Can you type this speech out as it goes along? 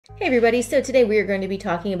Hey everybody, so today we are going to be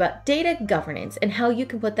talking about data governance and how you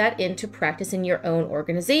can put that into practice in your own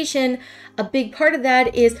organization. A big part of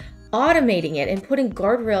that is automating it and putting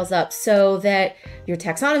guardrails up so that your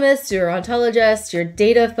taxonomists, your ontologists, your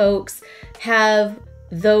data folks have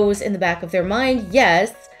those in the back of their mind,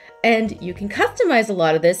 yes, and you can customize a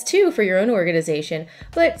lot of this too for your own organization,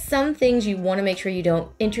 but some things you want to make sure you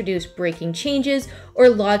don't introduce breaking changes or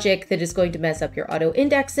logic that is going to mess up your auto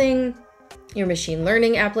indexing, your machine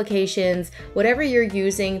learning applications, whatever you're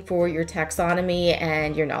using for your taxonomy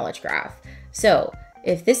and your knowledge graph. So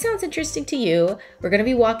if this sounds interesting to you, we're going to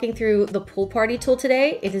be walking through the Pool Party tool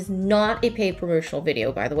today. It is not a paid promotional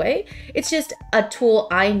video, by the way. It's just a tool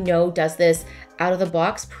I know does this out of the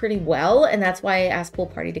box pretty well, and that's why I asked Pool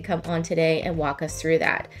Party to come on today and walk us through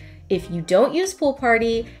that. If you don't use Pool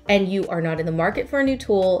Party and you are not in the market for a new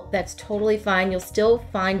tool, that's totally fine. You'll still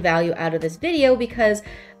find value out of this video because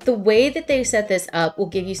the way that they set this up will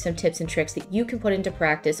give you some tips and tricks that you can put into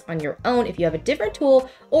practice on your own if you have a different tool,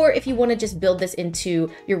 or if you want to just build this into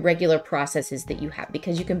your regular processes that you have,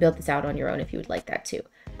 because you can build this out on your own if you would like that too.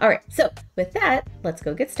 All right, so with that, let's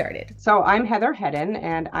go get started. So I'm Heather Hedden,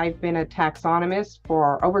 and I've been a taxonomist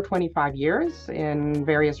for over 25 years in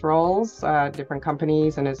various roles, different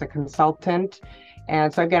companies, and as a consultant.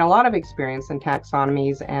 And so I've got a lot of experience in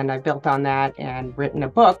taxonomies, and I've built on that and written a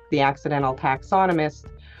book, The Accidental Taxonomist,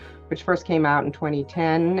 which first came out in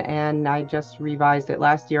 2010, and I just revised it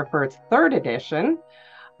last year for its third edition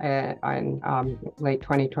in late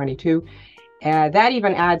 2022. That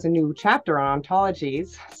even adds a new chapter on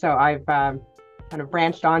ontologies. So I've kind of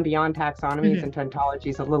branched on beyond taxonomies into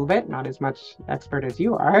ontologies a little bit, not as much expert as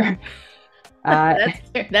you are.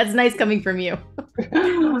 That's nice coming from you.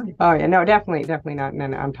 Oh yeah, no, definitely not in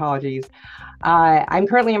ontologies. I'm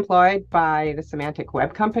currently employed by the Semantic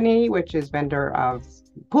Web Company, which is vendor of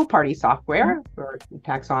Pool Party software for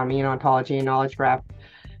taxonomy and ontology and knowledge graph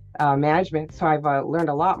management. So I've learned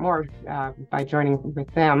a lot more by joining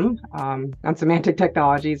with them on semantic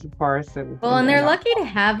technologies, of course. And they're lucky to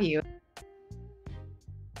have you.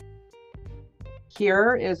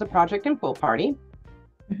 Here is a project in Pool Party.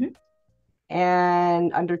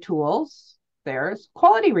 And under tools, there's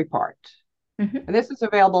quality report. And this is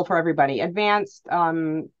available for everybody. Advanced,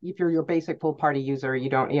 if you're your basic Pool Party user, you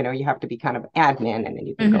don't, you have to be kind of admin, and then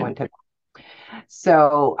you can go into that.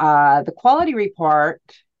 So the quality report,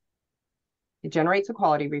 it generates a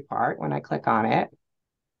quality report when I click on it.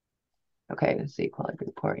 Okay, let's see, quality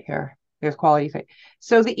report here. There's quality.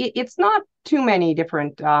 So it's not too many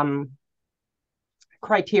different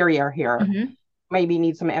criteria here. Maybe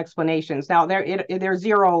need some explanations. Now there's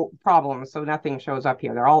zero problems, so nothing shows up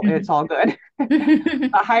here. It's all good.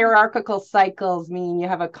 Hierarchical cycles mean you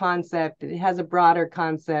have a concept, it has a broader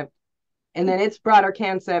concept, and then its broader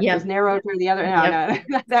concept is narrowed to the other.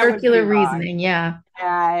 No, circular reasoning, yeah.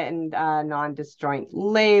 And non-disjoint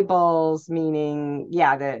labels, meaning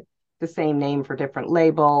the same name for different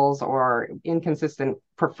labels, or inconsistent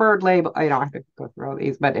preferred label. I don't have to go through all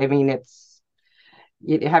these, but I mean it's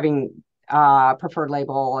having preferred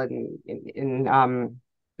label and in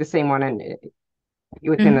the same one and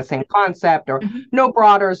within the same concept, or no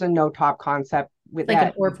broaders and no top concept with like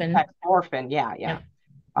that an orphan. Yeah.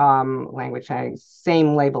 Language tags,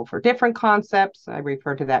 same label for different concepts. I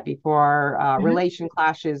referred to that before. Relation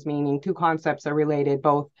clashes, meaning two concepts are related,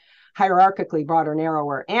 both hierarchically broader,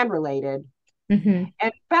 narrower, and related. And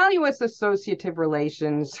valueless associative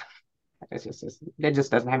relations, it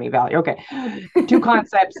just doesn't have any value. Okay. Two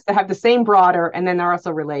concepts that have the same broader, and then they're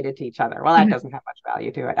also related to each other. Well, that doesn't have much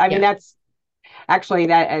value to it. I mean, that's actually,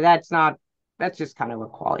 that's just kind of a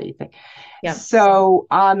quality thing. Yeah. So,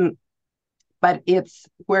 but it's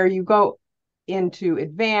where you go into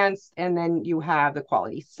advanced, and then you have the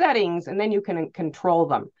quality settings, and then you can control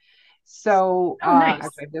them. So, nice.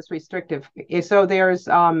 This restrictive. So there's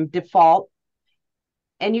default.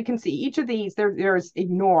 And you can see each of these, there's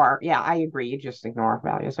ignore. Yeah, I agree. You just ignore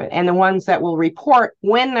values. Right? And the ones that will report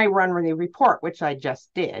when I run the report, which I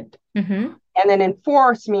just did. And then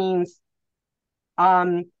enforce means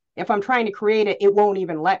if I'm trying to create it, it won't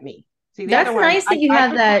even let me. See, that's nice that you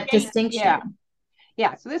have that distinction.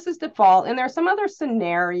 Yeah. So this is default. And there's some other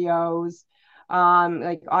scenarios,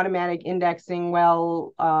 like automatic indexing.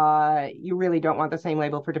 Well, you really don't want the same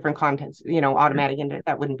label for different contents, automatic index,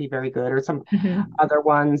 that wouldn't be very good. Or some other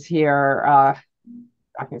ones here,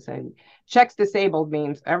 I can say checks disabled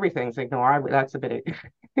means everything's ignored. That's a bit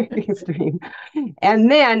extreme.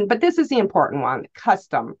 And then, but this is the important one,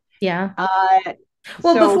 custom. Yeah.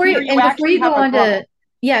 Well, so before you go on to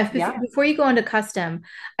before you go on to custom,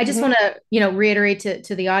 I just want to reiterate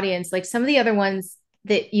to the audience, like some of the other ones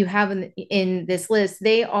that you have in this list,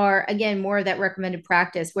 they are, again, more of that recommended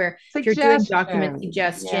practice where if you're doing document Suggestion.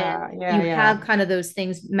 suggestion, Yeah, you yeah. have kind of those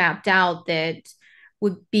things mapped out that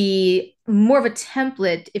would be more of a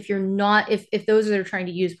template if you're not, if those that are trying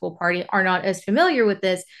to use pool party are not as familiar with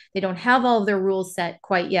this, they don't have all of their rules set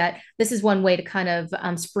quite yet. This is one way to kind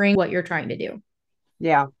of spring what you're trying to do.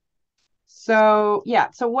 Yeah. So, yeah.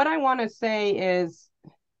 So what I want to say is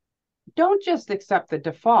don't just accept the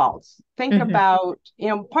defaults. Think Mhm. about,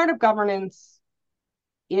 part of governance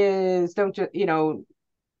is don't just,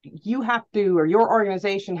 you have to, or your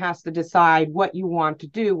organization has to decide what you want to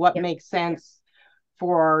do, what Yep. makes sense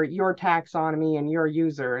for your taxonomy and your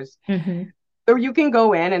users. Mhm. So you can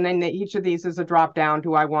go in and then each of these is a drop down.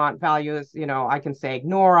 Do I want values? I can say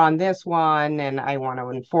ignore on this one and I want to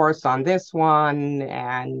enforce on this one.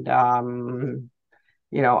 And,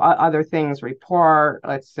 other things report,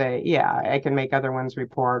 let's say, yeah, I can make other ones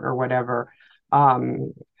report or whatever.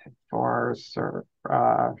 Force or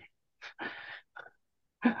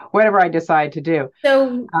whatever I decide to do.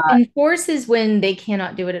 So enforce is when they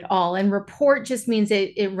cannot do it at all, and report just means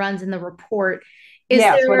it runs in the report. Is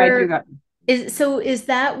Yes, when I do there that. is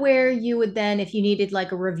that where you would then, if you needed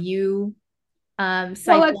like a review Well, let's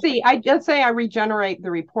cycle? see. Let's say I regenerate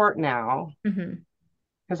the report now Mhm.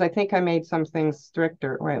 because I think I made some things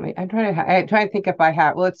stricter. Wait, I'm trying to think if I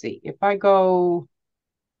have. Well, let's see. If I go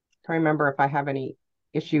to remember if I have any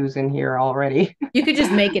issues in here already. You could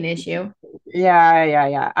just make an issue.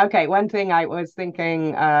 Yeah. Okay, one thing I was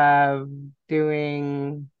thinking of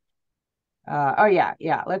doing. Oh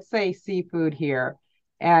yeah. Let's say seafood here,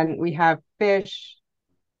 and we have fish.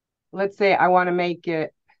 Let's say I want to make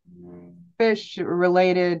it fish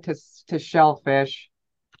related to shellfish.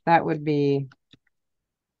 That would be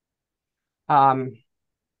um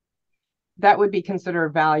that would be considered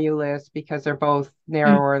valueless because they're both Mm.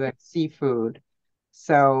 narrower than seafood.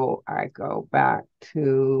 So I go back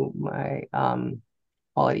to my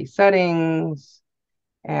quality settings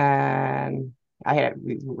and I had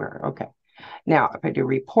okay. Now if I do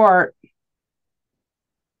report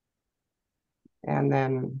and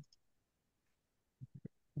then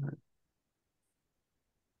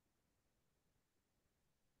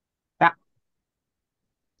that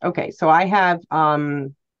okay, so I have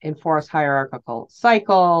enforce hierarchical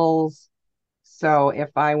cycles. So if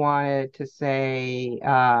I wanted to say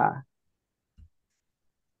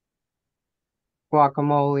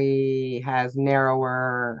guacamole has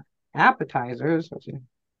narrower appetizers,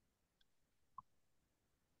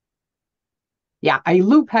 yeah, a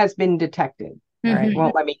loop has been detected. All right, Mhm.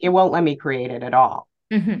 it won't let me create it at all.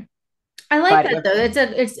 Mhm. I like But that if though.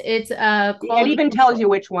 It's a it quality even tells you control.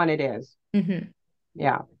 which one it is. Mhm.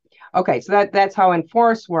 Yeah. Okay, so that's how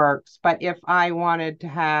enforce works. But if I wanted to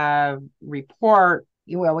have report,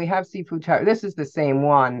 well, we have seafood chowder. This is the same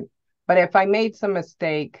one. But if I made some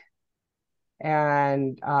mistake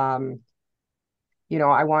and I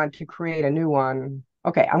want to create a new one.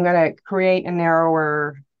 Okay, I'm gonna create a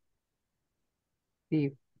narrower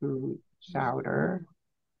seafood chowder.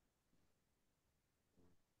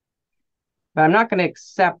 But I'm not going to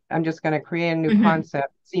accept, I'm just going to create a new Mhm.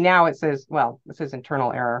 concept. See, now it says, well, this is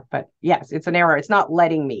internal error, but yes, it's an error. It's not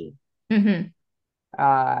letting me Mhm.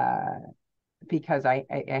 uh, because I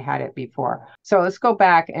had it before. So let's go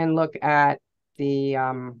back and look at the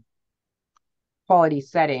quality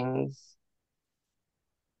settings.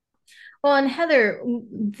 Well, and Heather,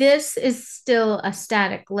 this is still a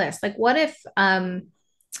static list. Like, what if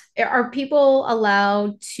are people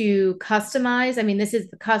allowed to customize? I mean, this is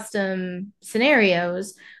the custom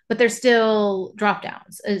scenarios, but there's still drop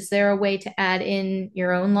downs. Is there a way to add in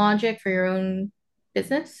your own logic for your own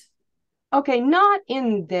business? Okay, not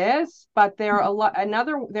in this, but there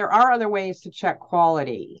are other ways to check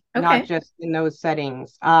quality, not Okay. just in those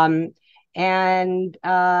settings. And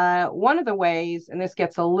one of the ways, and this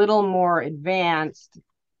gets a little more advanced,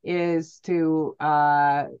 is to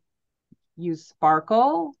use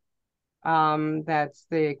Sparkle. That's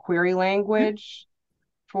the query language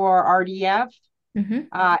for RDF.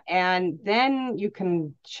 Mm-hmm. And then you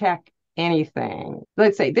can check anything.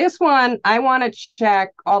 Let's say this one, I want to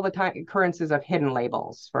check all the time occurrences of hidden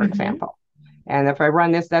labels, for Mm-hmm. example. And if I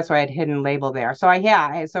run this, that's why I had hidden label there. So I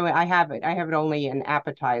have it. I have it only in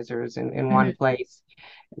appetizers in Mm-hmm. one place.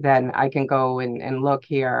 Then I can go and look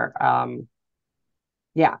here.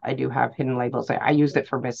 Yeah, I do have hidden labels. I used it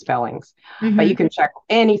for misspellings, but Mm-hmm. you can check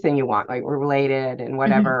anything you want, like related and Mm-hmm.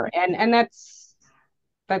 whatever. And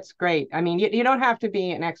that's great. I mean, you don't have to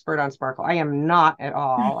be an expert on Sparkle. I am not at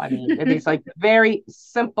all. I mean, these like very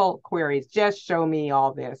simple queries. Just show me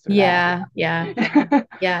all this or that. Yeah, yeah. Yeah.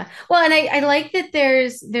 Yeah. Well, and I like that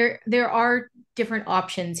there are different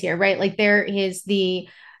options here, right? Like there is the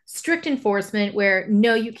strict enforcement where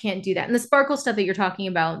no, you can't do that. And the Sparkle stuff that you're talking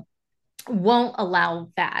about won't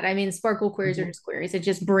allow that. I mean, Sparkle queries are just queries. It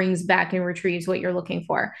just brings back and retrieves what you're looking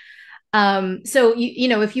for. So you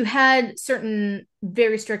know, if you had certain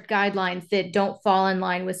very strict guidelines that don't fall in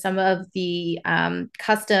line with some of the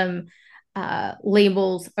custom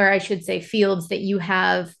labels, or I should say fields that you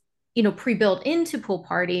have, you know, pre-built into Pool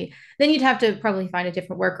Party, then you'd have to probably find a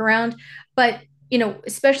different workaround. But, you know,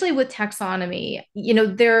 especially with taxonomy, you know,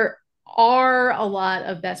 there are a lot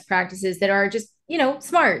of best practices that are just, you know,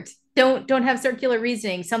 smart. Don't have circular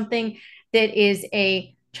reasoning. Something that is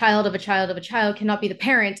a child of a child of a child cannot be the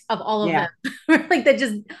parent of all of Yeah. them. Like that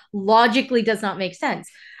just logically does not make sense.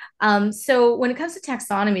 So when it comes to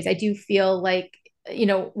taxonomies, I do feel like, you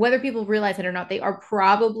know, whether people realize it or not, they are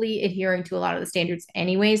probably adhering to a lot of the standards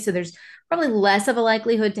anyway. So there's probably less of a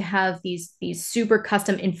likelihood to have these super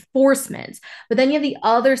custom enforcements. But then you have the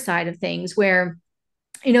other side of things where,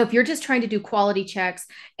 you know, if you're just trying to do quality checks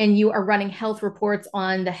and you are running health reports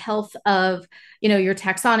on the health of, you know, your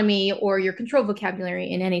taxonomy or your control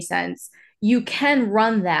vocabulary in any sense, you can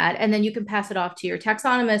run that and then you can pass it off to your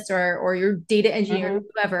taxonomist or your data engineer,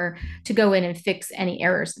 whoever, to go in and fix any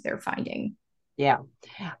errors that they're finding. Yeah.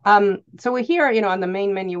 So we're here, you know, on the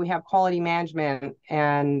main menu, we have quality management.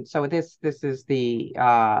 And so this is the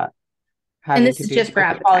And having this to is do just for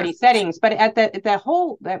with the quality advertising. settings. But at the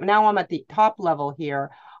whole, now I'm at the top level here.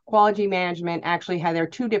 Quality management actually had, there are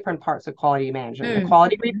two different parts of quality management, the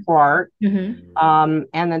quality report, and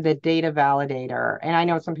then the data validator. And I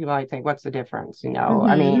know some people might think, what's the difference? You know,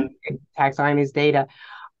 I mean, taxonomy is data,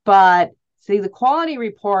 but see, the quality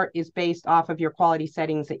report is based off of your quality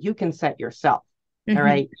settings that you can set yourself. All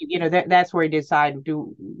right. You know, that's where you decide,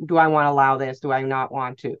 do I want to allow this? Do I not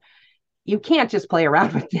want to? You can't just play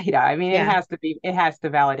around with data. I mean, Yeah. it has to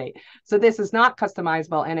validate. So this is not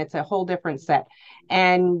customizable and it's a whole different set.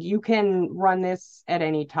 And you can run this at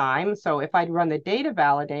any time. So if I run the data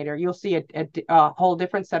validator, you'll see a whole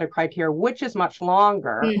different set of criteria, which is much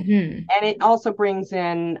longer. And it also brings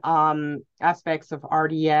in aspects of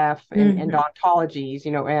RDF and ontologies,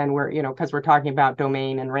 you know, and we're, you know, because we're talking about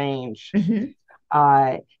domain and range.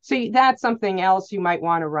 So that's something else you might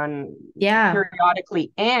want to run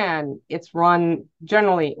periodically, and it's run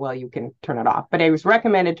generally, well, you can turn it off, but it was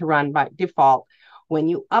recommended to run by default when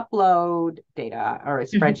you upload data or a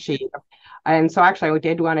spreadsheet. And so actually I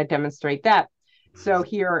did want to demonstrate that. So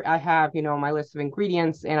here I have, you know, my list of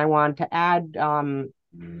ingredients, and I want to add one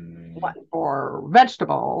for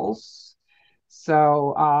vegetables.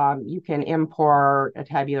 So you can import a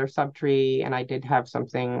tabular subtree, and I did have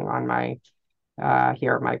something on my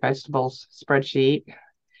here, my vegetables spreadsheet.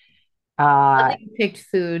 I think you picked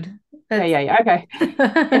food. Yeah. Okay.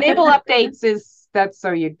 Enable updates that's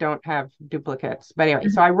so you don't have duplicates. But anyway,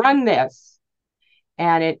 so I run this,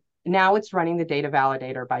 and now it's running the data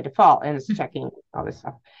validator by default, and it's checking all this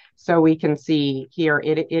stuff. So we can see here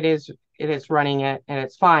it is running it, and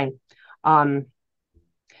it's fine.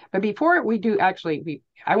 But before we do, actually,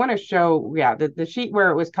 I want to show, the sheet where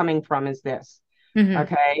it was coming from is this.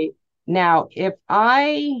 Okay. Now, if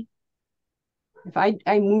I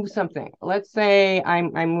move something, let's say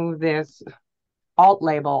I move this alt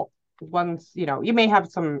label once, you know, you may have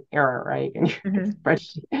some error, right, in your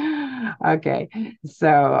spreadsheet. Okay,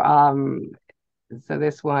 so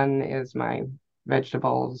this one is my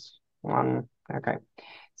vegetables one. Okay,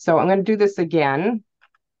 so I'm going to do this again.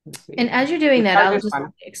 And as you're doing that, I'll just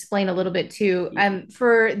explain a little bit too.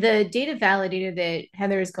 For the data validator that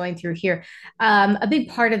Heather is going through here, a big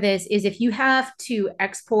part of this is if you have to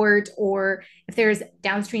export, or if there's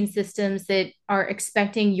downstream systems that are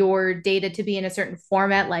expecting your data to be in a certain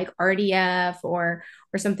format, like RDF or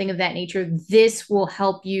something of that nature, this will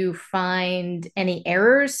help you find any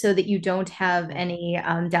errors so that you don't have any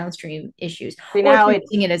downstream issues. See, or now if you're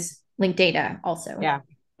using it as linked data also. Yeah.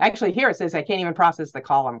 Actually, here it says I can't even process the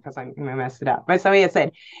column because I messed it up. But somebody had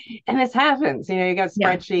said, and this happens, you know, you got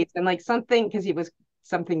spreadsheets and like something, because it was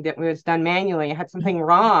something that was done manually, it had something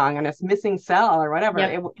wrong and it's missing cell or whatever.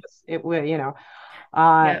 It would, you know,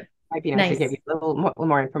 might be nice to give you a little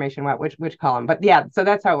more information about which column. But yeah, so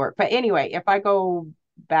that's how it works. But anyway, if I go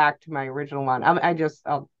back to my original one,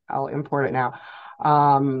 I'll import it now.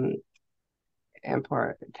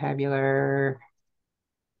 Import tabular.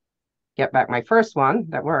 Get back my first one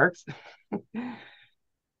that works.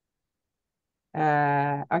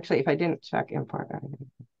 Actually, if I didn't check import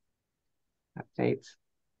updates.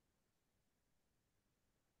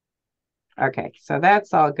 Okay, so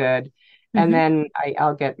that's all good. And then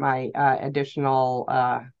I'll get my additional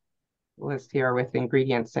list here with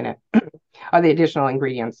ingredients in it, or the additional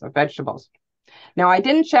ingredients of vegetables. Now, I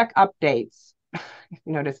didn't check updates.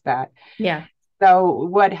 Notice that. Yeah. So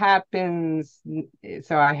what happens?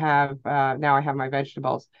 So I have now I have my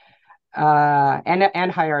vegetables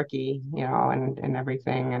and hierarchy, and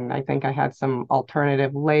everything. And I think I had some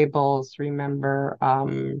alternative labels. Remember,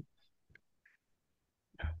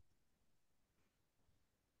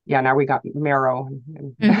 yeah. Now we got marrow.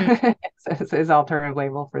 Mm-hmm. It's his alternative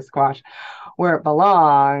label for squash, where it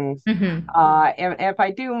belongs. Mm-hmm. If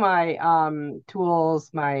I do my tools,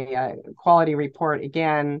 my quality report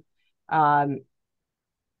again.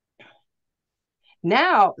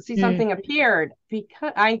 Now, see, Mm-hmm. something appeared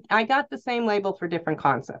because I got the same label for different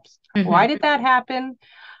concepts. Mm-hmm. Why did that happen?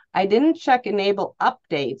 I didn't check enable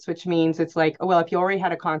updates, which means it's like, oh, well, if you already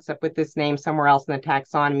had a concept with this name somewhere else in the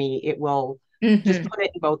taxonomy, it will just Mm-hmm. put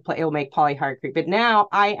it in both, it will make polyhierarchy. But now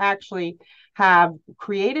I actually have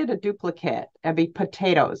created a duplicate of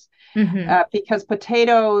potatoes Mm-hmm. because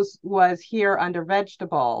potatoes was here under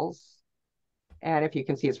vegetables. And if you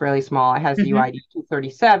can see, it's really small. It has the Mm-hmm. UID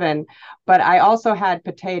 237, but I also had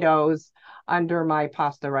potatoes under my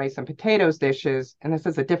pasta, rice, and potatoes dishes. And this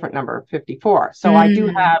is a different number, 54. So I do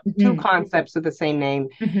have two Mm-hmm. concepts of the same name.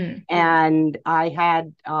 Mm-hmm. And I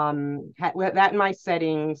had that in my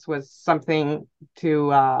settings was something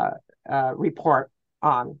to report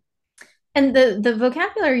on. And the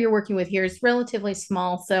vocabulary you're working with here is relatively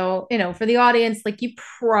small. So, for the audience, like you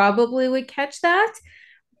probably would catch that.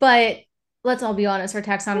 But let's all be honest, our I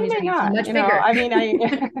taxonomies are may usually not, much bigger. I mean,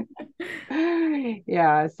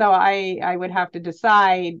 yeah. So I would have to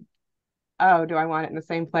decide, oh, do I want it in the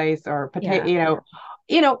same place or potato,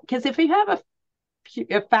 Yeah. because if you have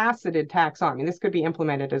a faceted taxonomy, this could be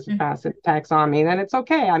implemented as a Mhm. faceted taxonomy, then it's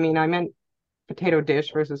okay. I mean, I meant potato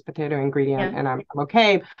dish versus potato ingredient, Yeah. and I'm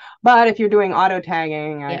okay. But if you're doing auto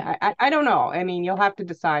tagging, Yeah. I don't know. I mean, you'll have to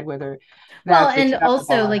decide whether Well, that's and acceptable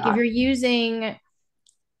also or like if not. you're using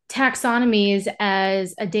taxonomies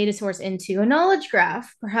as a data source into a knowledge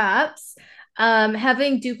graph, perhaps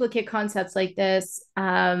having duplicate concepts like this,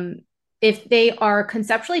 if they are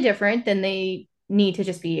conceptually different, then they need to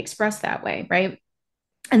just be expressed that way, right?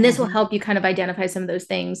 And this will Mm-hmm. help you kind of identify some of those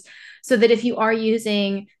things so that if you are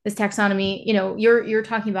using this taxonomy, you're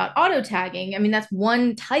talking about auto tagging. I mean, that's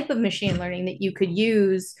one type of machine learning that you could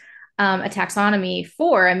use a taxonomy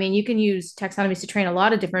for. I mean, you can use taxonomies to train a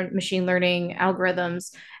lot of different machine learning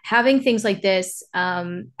algorithms. Having things like this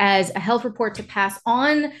as a health report to pass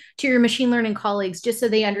on to your machine learning colleagues, just so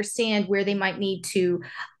they understand where they might need to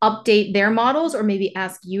update their models or maybe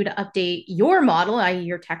ask you to update your model, i.e.,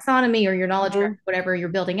 your taxonomy or your knowledge graph, Mm-hmm. whatever you're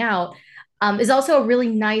building out, is also a really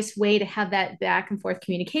nice way to have that back and forth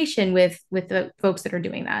communication with the folks that are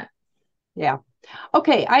doing that. Yeah.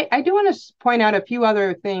 Okay, I do want to point out a few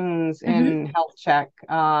other things Mm-hmm. in health check.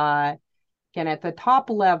 Again, at the top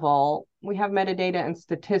level, we have metadata and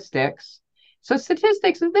statistics. So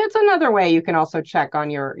statistics, that's another way you can also check on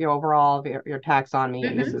your overall your taxonomy.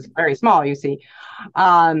 And this Mm-hmm. is very small, you see.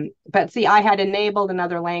 But see, I had enabled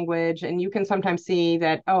another language, and you can sometimes see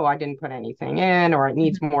that, oh, I didn't put anything in, or it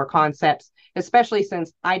needs more concepts, especially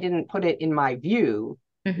since I didn't put it in my view.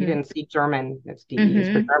 You Mm-hmm. didn't see German, it's DE is for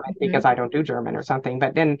Mm-hmm. German Mm-hmm. because I don't do German or something.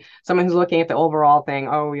 But then someone who's looking at the overall thing,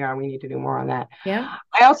 oh yeah, we need to do more on that. Yeah.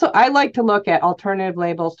 I like to look at alternative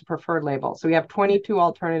labels to preferred labels. So we have 22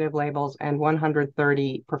 alternative labels and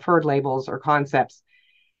 130 preferred labels or concepts.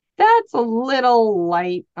 That's a little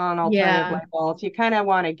light on alternative Yeah. labels. You kind of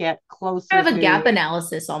want to get closer Kind of a to, gap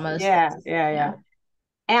analysis almost. yeah. Yeah.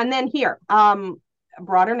 And then here,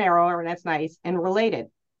 broader, narrower, and that's nice, and related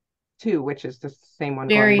to, which is the same one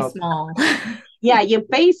going Very both. small. Yeah, you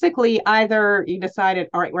basically either you decided,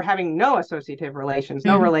 all right, we're having no associative relations,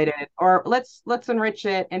 no Mm-hmm. related, or let's enrich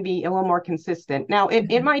it and be a little more consistent. Now,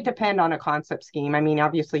 it might depend on a concept scheme. I mean,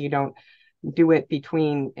 obviously, you don't do it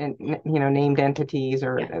between named entities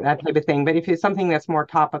or Yeah. that type of thing. But if it's something that's more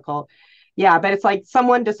topical, yeah. But it's like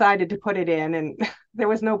someone decided to put it in, and there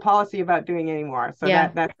was no policy about doing it anymore. So Yeah.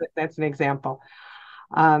 that's an example.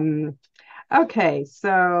 Um, Okay,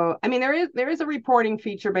 so I mean there is a reporting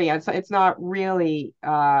feature, but yeah, it's not really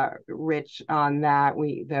rich on that.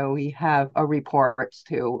 We have a reports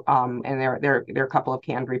too, and there are a couple of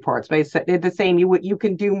canned reports, but it's the same. You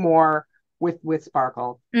can do more with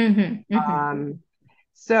Sparkle. Mm-hmm. Mm-hmm. Um,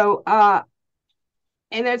 so and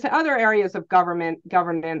there's other areas of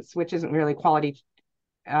governance which isn't really quality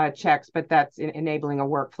checks, but that's enabling a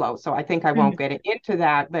workflow. So I think I won't get into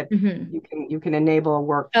that, but Mm-hmm. you can enable a Oh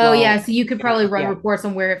workflow. yeah, so you could probably run Yeah. reports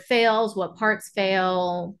on where it fails, what parts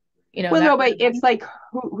fail, Well, that no, kind but of it's thing. like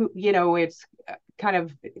it's kind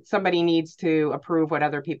of somebody needs to approve what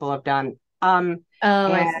other people have done. Oh,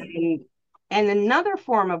 I see. And And another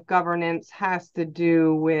form of governance has to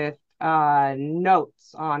do with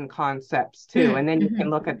notes on concepts too. And then you can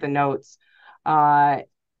look at the notes.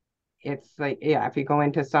 It's like, yeah, if you go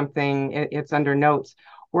into something, it's under notes,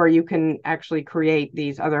 where you can actually create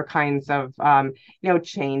these other kinds of,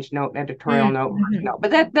 change note, editorial note, note.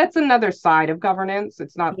 But that's another side of governance.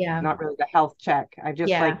 It's not really the health check. I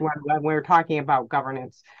just like when we're talking about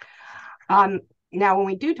governance. Now, when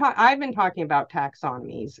we do talk, I've been talking about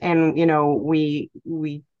taxonomies, and we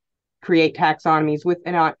create taxonomies with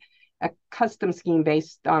a custom scheme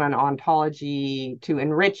based on an ontology to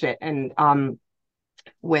enrich it, and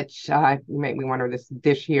which you make me wonder this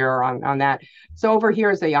dish here on that. So over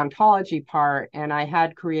here is the ontology part, and I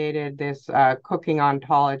had created this cooking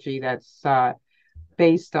ontology that's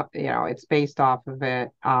based off of it.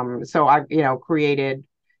 So I've created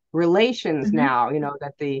relations now,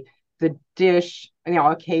 that the dish,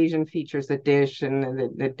 occasion features the dish,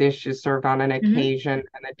 and the dish is served on an occasion,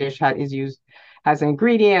 and the dish has an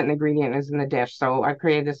ingredient, and the ingredient is in the dish. So I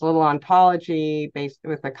created this little ontology based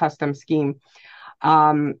with a custom scheme.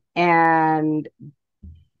 And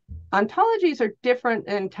ontologies are different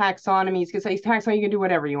than taxonomies, because taxonomy, you can do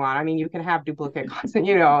whatever you want. I mean, you can have duplicate concept,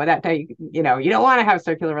 you don't want to have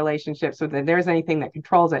circular relationships so that there's anything that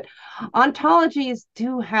controls it. Ontologies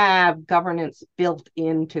do have governance built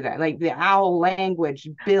into that, like the OWL language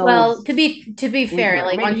builds. Well, to be fair,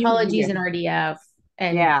 like ontologies and RDF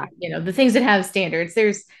and the things that have standards,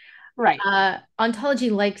 there's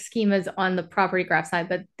ontology-like schemas on the property graph side,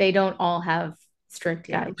 but they don't all have strict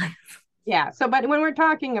guidelines. Yeah. So, but when we're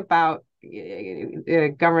talking about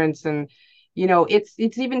governance, and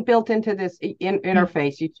it's even built into this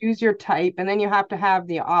interface. You choose your type, and then you have to have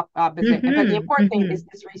the opposite. But the important thing is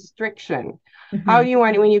this restriction. How do you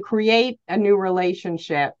want, when you create a new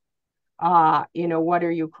relationship? What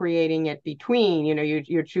are you creating it between?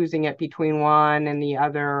 You're choosing it between one and the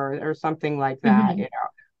other, or something like that. I'm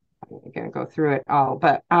gonna go through it all,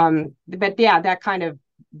 but yeah, that kind of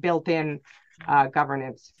built-in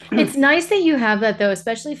governance. It's nice that you have that, though,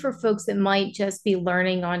 especially for folks that might just be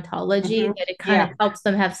learning ontology, that it kind of helps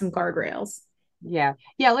them have some guardrails. Yeah.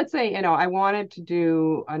 Let's say, I wanted to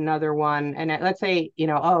do another one, and let's say,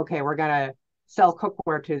 okay, we're going to sell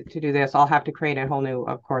cookware to do this. I'll have to create a whole new,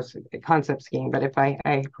 of course, concept scheme. But if I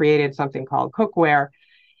created something called cookware,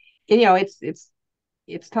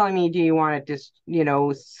 it's telling me, do you want it just,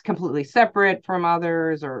 completely separate from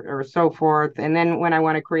others, or so forth. And then when I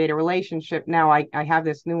want to create a relationship, now I have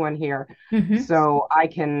this new one here. So I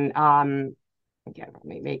can, again, let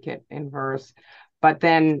me make it inverse, but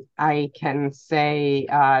then I can say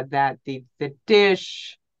that the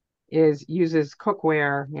dish uses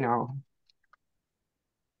cookware,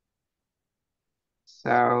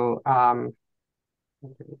 so,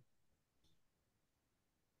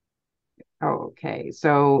 okay,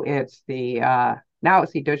 so it's the now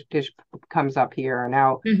it's the dish comes up here.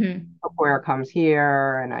 Now cookware comes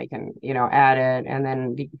here, and I can add it, and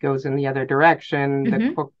then it goes in the other direction.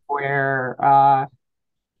 The cookware,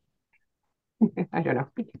 I don't know,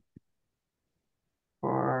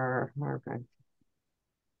 okay.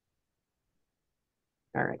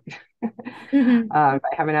 All right. I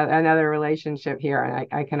have another relationship here, and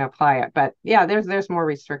I can apply it. But yeah, there's more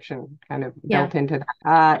restriction kind of built into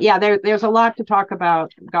that. There's a lot to talk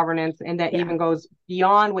about governance, and that even goes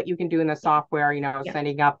beyond what you can do in the software.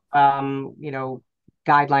 Setting up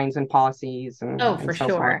guidelines and policies, and for so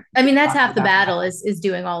sure. forth. I mean, that's half the battle is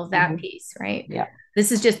doing all of that piece, right? Yeah.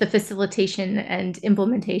 This is just the facilitation and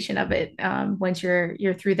implementation of it once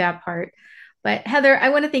you're through that part. But Heather, I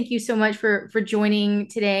want to thank you so much for joining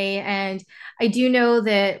today. And I do know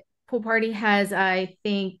that Pool Party has, I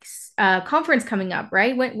think, a conference coming up,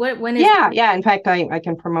 right? When is Yeah. In fact, I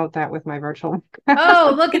can promote that with my virtual.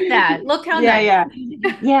 Oh, look at that. Look how nice.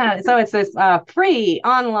 Yeah. So it's this free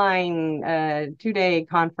online 2-day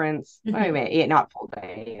conference. Anyway, not full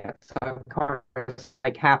day. It's of course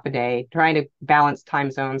like half a day, trying to balance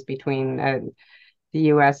time zones between the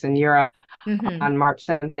US and Europe. On March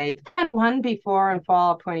 7th. I had one before in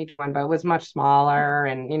fall of 2021, but it was much smaller.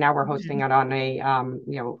 And now we're hosting it on a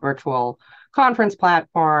virtual conference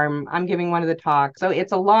platform. I'm giving one of the talks. So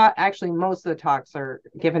it's a lot. Actually, most of the talks are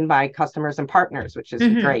given by customers and partners, which is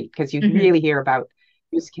great, because you really hear about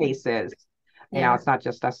use cases. know, it's not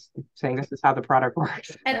just us saying this is how the product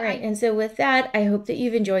works. All right, and so with that, I hope that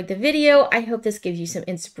you've enjoyed the video. I hope this gives you some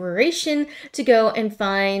inspiration to go and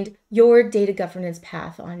find your data governance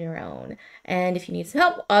path on your own. And if you need some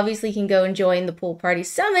help, obviously you can go and join the Pool Party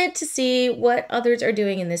Summit to see what others are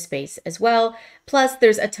doing in this space as well. Plus,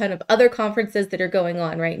 there's a ton of other conferences that are going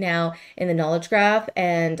on right now in the knowledge graph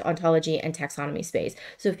and ontology and taxonomy space.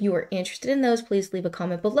 So if you are interested in those, please leave a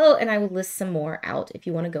comment below and I will list some more out if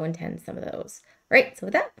you want to go and attend some of those. All right, so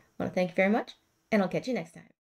with that, I want to thank you very much, and I'll catch you next time.